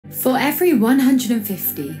For every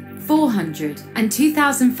 150, 400 and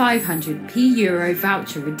 2,500 €P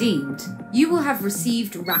voucher redeemed, you will have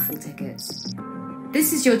received raffle tickets.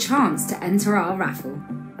 This is your chance to enter our raffle.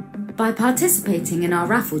 By participating in our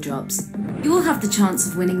raffle drops, you will have the chance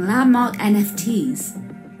of winning landmark NFTs.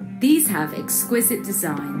 These have exquisite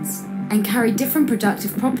designs and carry different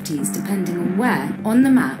productive properties depending on where on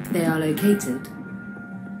the map they are located.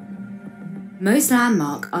 Most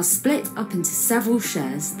landmark are split up into several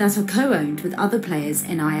shares that are co-owned with other players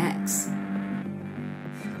in IX.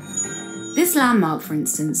 This landmark, for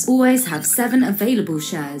instance, always have 7 available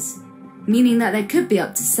shares, meaning that there could be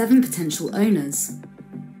up to 7 potential owners.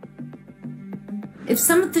 If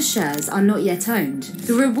some of the shares are not yet owned,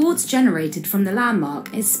 the rewards generated from the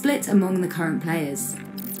landmark is split among the current players.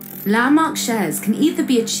 Landmark shares can either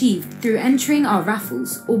be achieved through entering our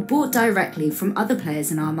raffles or bought directly from other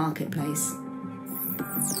players in our marketplace.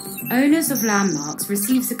 Owners of landmarks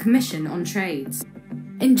receive a commission on trades.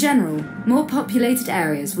 In general, more populated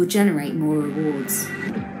areas will generate more rewards.